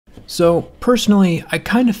So personally, I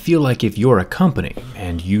kind of feel like if you're a company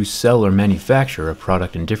and you sell or manufacture a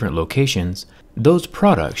product in different locations, those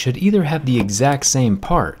products should either have the exact same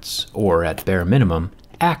parts or, at bare minimum,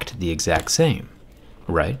 act the exact same.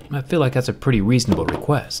 Right? I feel like that's a pretty reasonable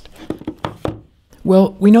request.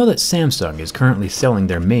 Well, we know that Samsung is currently selling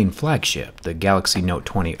their main flagship, the Galaxy Note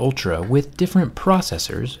 20 Ultra, with different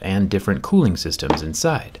processors and different cooling systems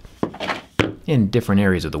inside, in different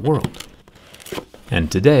areas of the world. And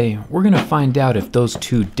today, we're going to find out if those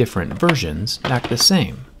two different versions act the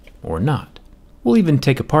same, or not. We'll even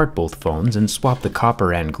take apart both phones and swap the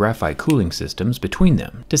copper and graphite cooling systems between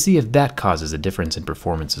them to see if that causes a difference in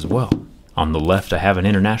performance as well. On the left, I have an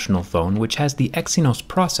international phone which has the Exynos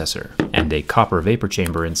processor and a copper vapor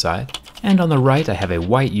chamber inside, and on the right I have a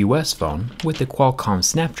white US phone with the Qualcomm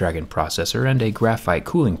Snapdragon processor and a graphite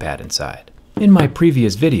cooling pad inside. In my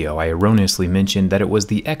previous video, I erroneously mentioned that it was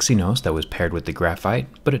the Exynos that was paired with the graphite,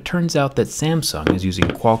 but it turns out that Samsung is using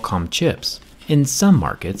Qualcomm chips in some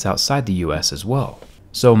markets outside the US as well.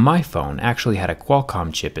 So my phone actually had a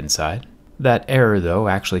Qualcomm chip inside. That error, though,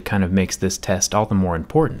 actually kind of makes this test all the more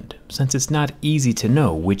important, since it's not easy to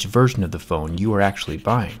know which version of the phone you are actually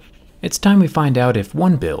buying. It's time we find out if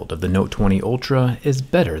one build of the Note 20 Ultra is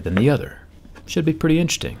better than the other. Should be pretty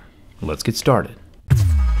interesting. Let's get started.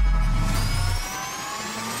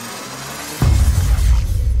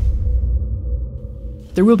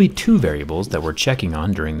 There will be two variables that we're checking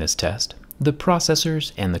on during this test, the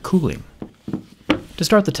processors and the cooling. To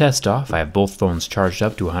start the test off, I have both phones charged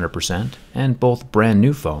up to 100%, and both brand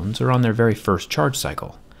new phones are on their very first charge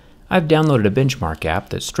cycle. I've downloaded a benchmark app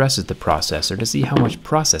that stresses the processor to see how much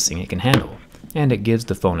processing it can handle, and it gives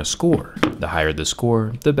the phone a score. The higher the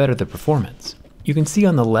score, the better the performance. You can see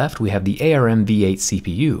on the left we have the ARM V8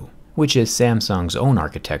 CPU, which is Samsung's own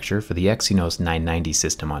architecture for the Exynos 990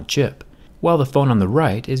 system on chip, while the phone on the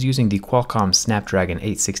right is using the Qualcomm Snapdragon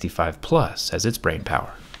 865 Plus as its brainpower.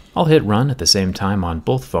 I'll hit run at the same time on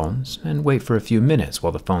both phones and wait for a few minutes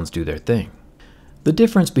while the phones do their thing. The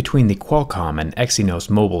difference between the Qualcomm and Exynos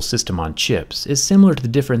mobile system on chips is similar to the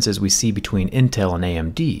differences we see between Intel and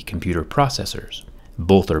AMD computer processors.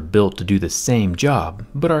 Both are built to do the same job,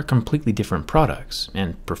 but are completely different products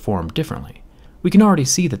and perform differently. We can already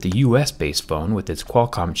see that the US-based phone with its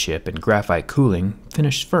Qualcomm chip and graphite cooling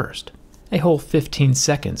finished first, a whole 15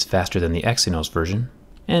 seconds faster than the Exynos version,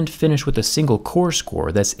 and finished with a single core score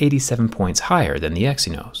that's 87 points higher than the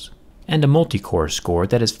Exynos, and a multi-core score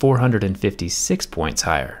that is 456 points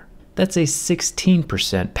higher. That's a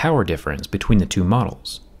 16% power difference between the two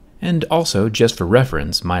models. And also, just for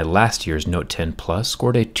reference, my last year's Note 10 Plus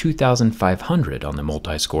scored a 2500 on the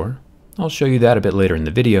multi-score. I'll show you that a bit later in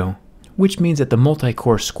the video, which means that the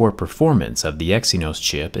multi-core score performance of the Exynos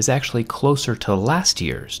chip is actually closer to last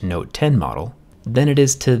year's Note 10 model than it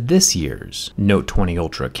is to this year's Note 20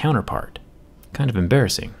 Ultra counterpart. Kind of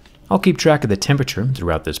embarrassing. I'll keep track of the temperature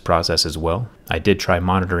throughout this process as well. I did try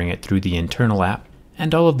monitoring it through the internal app,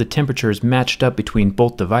 and all of the temperatures matched up between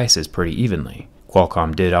both devices pretty evenly.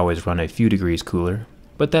 Qualcomm did always run a few degrees cooler,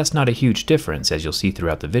 but that's not a huge difference as you'll see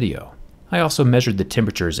throughout the video. I also measured the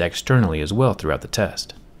temperatures externally as well throughout the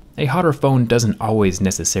test. A hotter phone doesn't always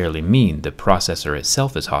necessarily mean the processor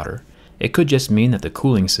itself is hotter. It could just mean that the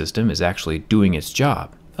cooling system is actually doing its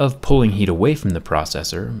job of pulling heat away from the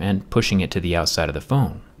processor and pushing it to the outside of the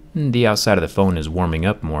phone. The outside of the phone is warming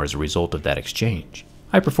up more as a result of that exchange.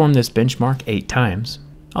 I performed this benchmark 8 times.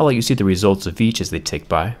 I'll let you see the results of each as they tick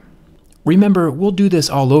by. Remember, we'll do this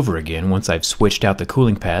all over again once I've switched out the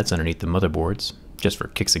cooling pads underneath the motherboards, just for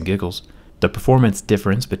kicks and giggles. The performance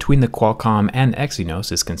difference between the Qualcomm and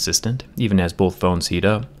Exynos is consistent, even as both phones heat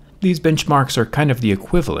up. These benchmarks are kind of the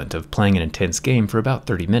equivalent of playing an intense game for about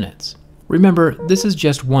 30 minutes. Remember, this is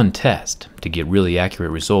just one test. To get really accurate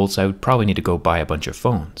results, I would probably need to go buy a bunch of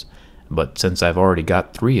phones. But since I've already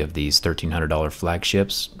got 3 of these $1,300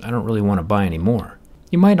 flagships, I don't really want to buy any more.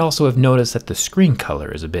 You might also have noticed that the screen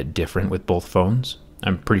color is a bit different with both phones.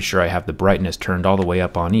 I'm pretty sure I have the brightness turned all the way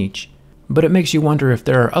up on each, but it makes you wonder if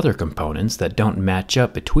there are other components that don't match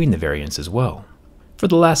up between the variants as well. For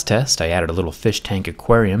the last test, I added a little fish tank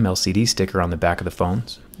aquarium LCD sticker on the back of the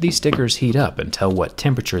phones. These stickers heat up and tell what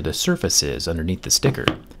temperature the surface is underneath the sticker.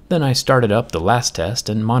 Then I started up the last test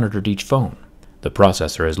and monitored each phone. The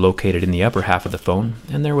processor is located in the upper half of the phone,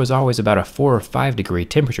 and there was always about a 4 or 5 degree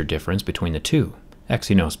temperature difference between the two,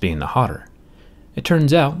 Exynos being the hotter. It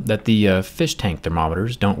turns out that the fish tank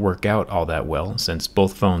thermometers don't work out all that well, since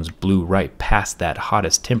both phones blew right past that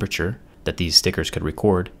hottest temperature that these stickers could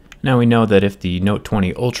record. Now we know that if the Note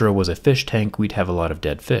 20 Ultra was a fish tank, we'd have a lot of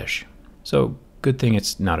dead fish. So good thing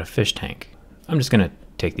it's not a fish tank. I'm just going to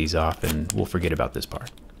take these off and we'll forget about this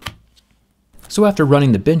part. So after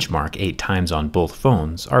running the benchmark 8 times on both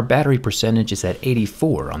phones, our battery percentage is at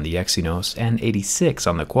 84 on the Exynos and 86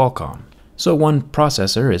 on the Qualcomm. So one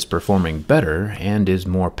processor is performing better and is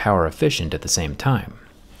more power efficient at the same time,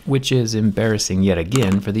 which is embarrassing yet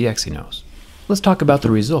again for the Exynos. Let's talk about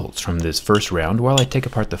the results from this first round while I take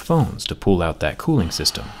apart the phones to pull out that cooling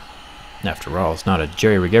system. After all, it's not a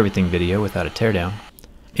jerry-rig everything video without a teardown.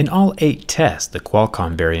 In all 8 tests, the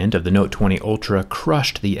Qualcomm variant of the Note 20 Ultra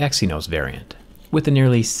crushed the Exynos variant, with a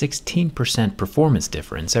nearly 16% performance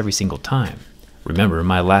difference every single time. Remember,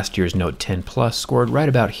 my last year's Note 10 Plus scored right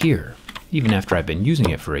about here, even after I've been using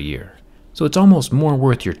it for a year. So it's almost more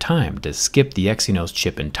worth your time to skip the Exynos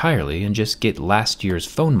chip entirely and just get last year's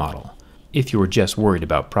phone model, if you were just worried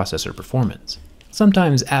about processor performance.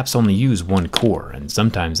 Sometimes apps only use one core, and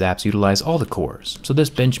sometimes apps utilize all the cores, so this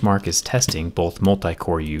benchmark is testing both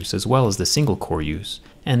multi-core use as well as the single-core use,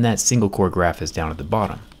 and that single-core graph is down at the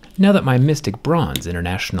bottom. Now that my Mystic Bronze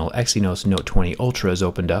International Exynos Note 20 Ultra is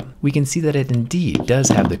opened up, we can see that it indeed does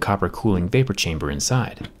have the copper cooling vapor chamber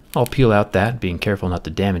inside. I'll peel out that, being careful not to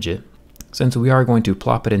damage it, since we are going to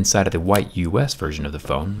plop it inside of the white US version of the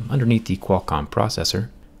phone, underneath the Qualcomm processor.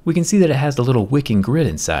 We can see that it has the little wicking grid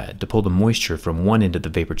inside to pull the moisture from one end of the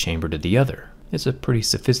vapor chamber to the other. It's a pretty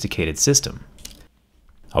sophisticated system.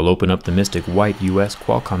 I'll open up the Mystic White US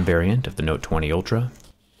Qualcomm variant of the Note 20 Ultra,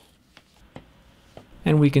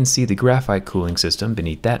 and we can see the graphite cooling system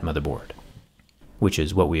beneath that motherboard, which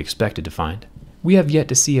is what we expected to find. We have yet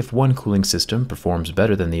to see if one cooling system performs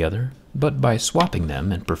better than the other, but by swapping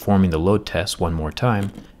them and performing the load test one more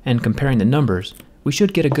time and comparing the numbers, we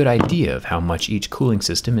should get a good idea of how much each cooling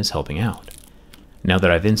system is helping out. Now that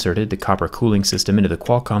I've inserted the copper cooling system into the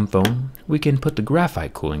Qualcomm phone, we can put the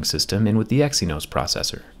graphite cooling system in with the Exynos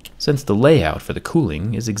processor, since the layout for the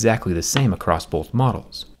cooling is exactly the same across both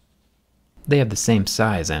models. They have the same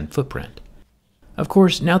size and footprint. Of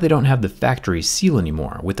course, now they don't have the factory seal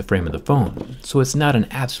anymore with the frame of the phone, so it's not an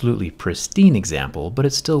absolutely pristine example, but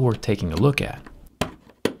it's still worth taking a look at.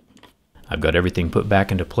 I've got everything put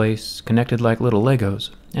back into place, connected like little Legos,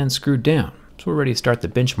 and screwed down, so we're ready to start the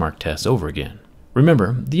benchmark test over again.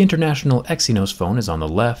 Remember, the international Exynos phone is on the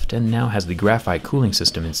left and now has the graphite cooling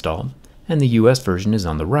system installed, and the US version is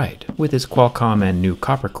on the right, with its Qualcomm and new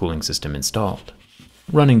copper cooling system installed.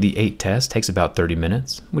 Running the 8 test takes about 30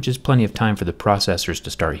 minutes, which is plenty of time for the processors to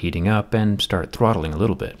start heating up and start throttling a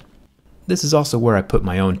little bit. This is also where I put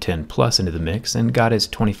my own 10 Plus into the mix and got its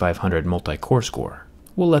 2500 multi-core score.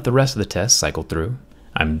 We'll let the rest of the tests cycle through.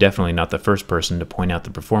 I'm definitely not the first person to point out the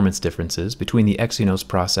performance differences between the Exynos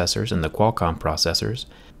processors and the Qualcomm processors.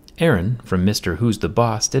 Aaron, from Mr. Who's the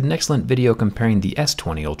Boss, did an excellent video comparing the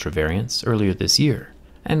S20 Ultra variants earlier this year,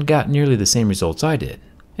 and got nearly the same results I did.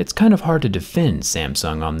 It's kind of hard to defend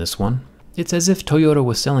Samsung on this one. It's as if Toyota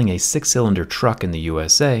was selling a 6-cylinder truck in the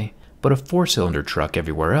USA, but a 4-cylinder truck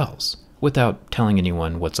everywhere else, without telling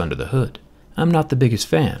anyone what's under the hood. I'm not the biggest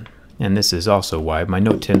fan. And this is also why my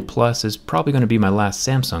Note 10 Plus is probably going to be my last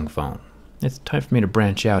Samsung phone. It's time for me to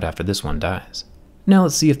branch out after this one dies. Now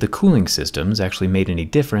let's see if the cooling systems actually made any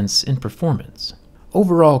difference in performance.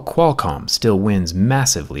 Overall, Qualcomm still wins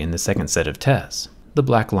massively in the second set of tests. The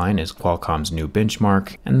black line is Qualcomm's new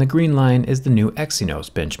benchmark, and the green line is the new Exynos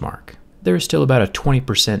benchmark. There is still about a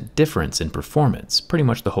 20% difference in performance pretty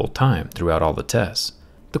much the whole time throughout all the tests.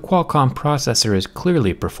 The Qualcomm processor is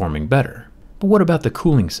clearly performing better. But what about the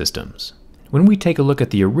cooling systems? When we take a look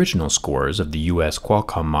at the original scores of the US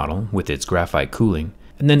Qualcomm model with its graphite cooling,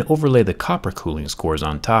 and then overlay the copper cooling scores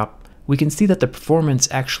on top, we can see that the performance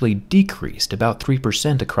actually decreased about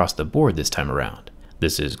 3% across the board this time around.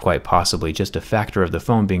 This is quite possibly just a factor of the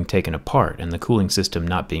phone being taken apart and the cooling system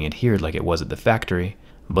not being adhered like it was at the factory,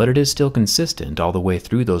 but it is still consistent all the way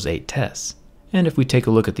through those 8 tests. And if we take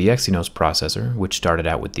a look at the Exynos processor, which started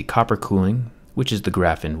out with the copper cooling, which is the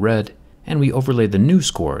graph in red, and we overlay the new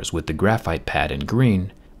scores with the graphite pad in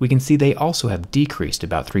green, we can see they also have decreased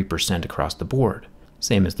about 3% across the board,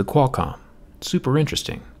 same as the Qualcomm. Super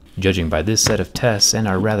interesting. Judging by this set of tests and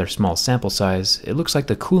our rather small sample size, it looks like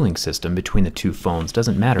the cooling system between the two phones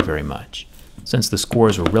doesn't matter very much, since the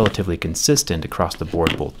scores were relatively consistent across the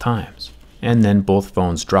board both times. And then both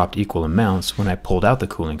phones dropped equal amounts when I pulled out the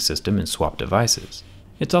cooling system and swapped devices.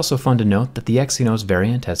 It's also fun to note that the Exynos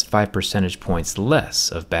variant has 5 percentage points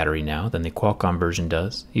less of battery now than the Qualcomm version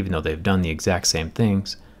does, even though they've done the exact same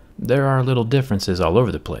things. There are little differences all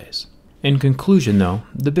over the place. In conclusion though,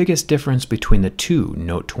 the biggest difference between the two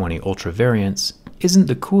Note 20 Ultra variants isn't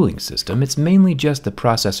the cooling system, it's mainly just the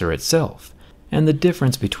processor itself, and the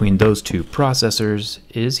difference between those two processors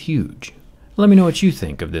is huge. Let me know what you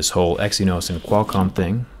think of this whole Exynos and Qualcomm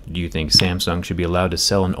thing. Do you think Samsung should be allowed to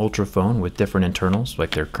sell an Ultra phone with different internals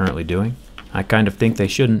like they're currently doing? I kind of think they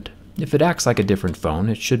shouldn't. If it acts like a different phone,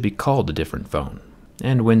 it should be called a different phone.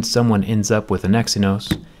 And when someone ends up with an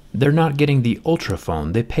Exynos, they're not getting the Ultra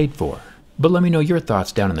phone they paid for. But let me know your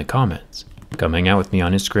thoughts down in the comments. Come hang out with me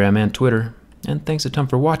on Instagram and Twitter. And thanks a ton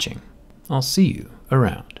for watching. I'll see you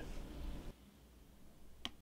around.